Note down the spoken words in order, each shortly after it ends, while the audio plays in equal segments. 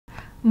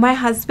My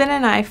husband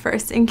and I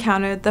first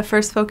encountered the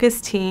First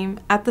Focus team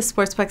at the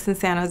Sportsplex in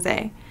San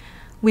Jose.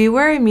 We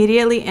were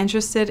immediately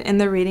interested in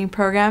the reading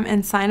program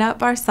and signed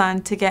up our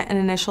son to get an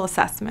initial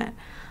assessment.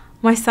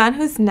 My son,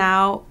 who's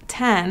now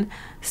 10,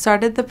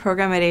 started the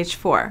program at age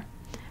 4.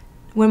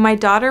 When my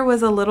daughter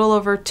was a little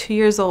over 2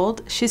 years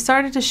old, she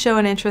started to show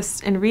an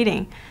interest in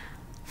reading.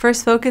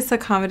 First Focus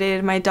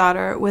accommodated my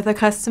daughter with a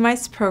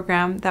customized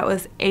program that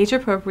was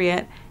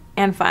age-appropriate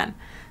and fun.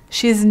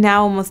 She is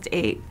now almost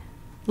 8.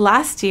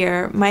 Last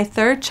year, my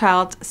third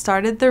child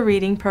started the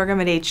reading program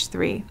at age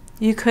 3.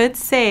 You could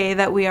say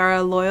that we are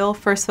a loyal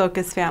First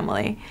Focus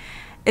family.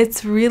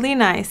 It's really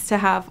nice to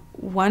have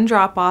one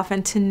drop-off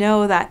and to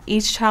know that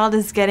each child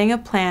is getting a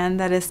plan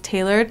that is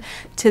tailored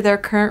to their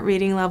current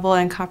reading level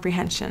and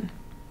comprehension.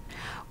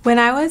 When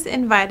I was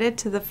invited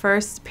to the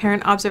first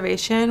parent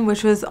observation,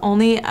 which was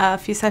only a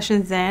few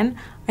sessions in,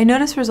 I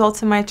noticed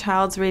results in my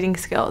child's reading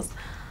skills.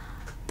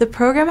 The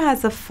program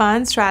has a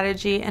fun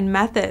strategy and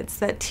methods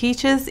that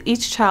teaches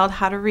each child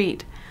how to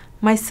read.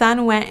 My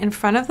son went in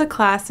front of the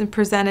class and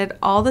presented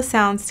all the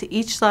sounds to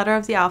each letter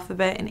of the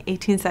alphabet in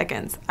 18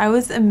 seconds. I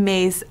was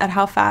amazed at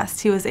how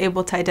fast he was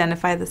able to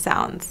identify the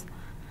sounds.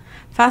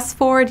 Fast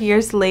forward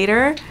years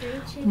later,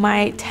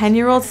 my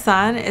 10-year-old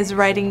son is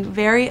writing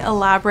very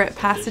elaborate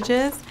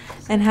passages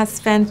and has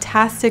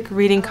fantastic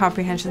reading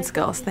comprehension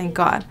skills, thank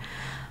God.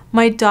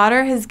 My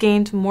daughter has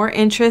gained more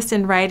interest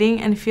in writing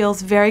and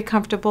feels very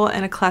comfortable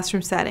in a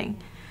classroom setting.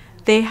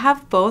 They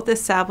have both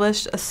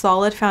established a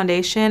solid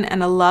foundation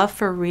and a love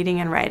for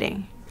reading and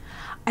writing.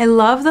 I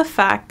love the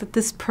fact that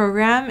this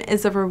program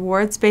is a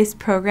rewards-based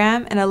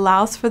program and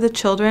allows for the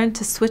children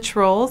to switch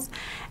roles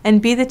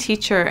and be the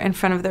teacher in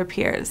front of their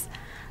peers.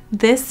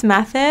 This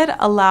method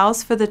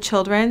allows for the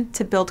children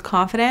to build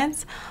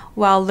confidence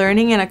while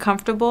learning in a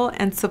comfortable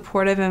and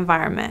supportive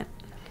environment.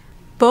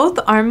 Both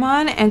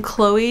Armand and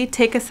Chloe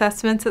take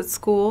assessments at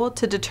school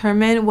to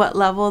determine what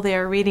level they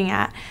are reading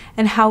at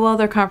and how well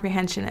their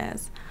comprehension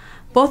is.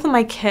 Both of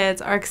my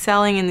kids are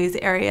excelling in these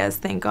areas,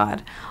 thank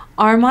God.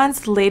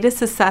 Armand's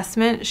latest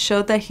assessment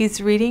showed that he's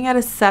reading at a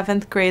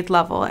 7th grade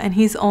level and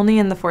he's only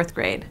in the 4th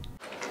grade.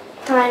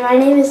 Hi, my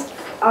name is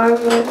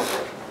Armand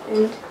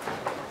and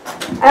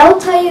I will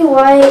tell you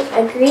why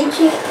a green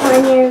cheek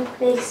conure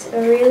makes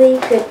a really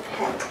good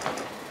pet.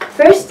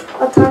 First,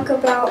 I'll talk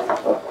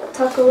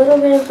a little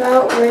bit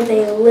about where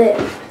they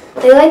live.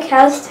 They like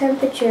house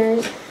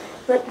temperatures,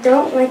 but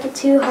don't like it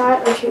too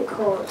hot or too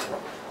cold.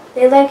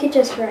 They like it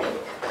just right.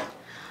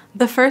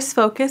 The First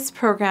Focus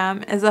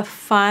program is a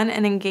fun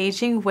and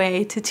engaging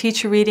way to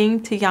teach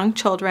reading to young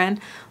children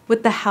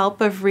with the help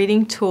of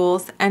reading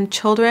tools, and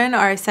children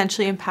are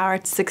essentially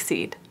empowered to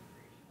succeed.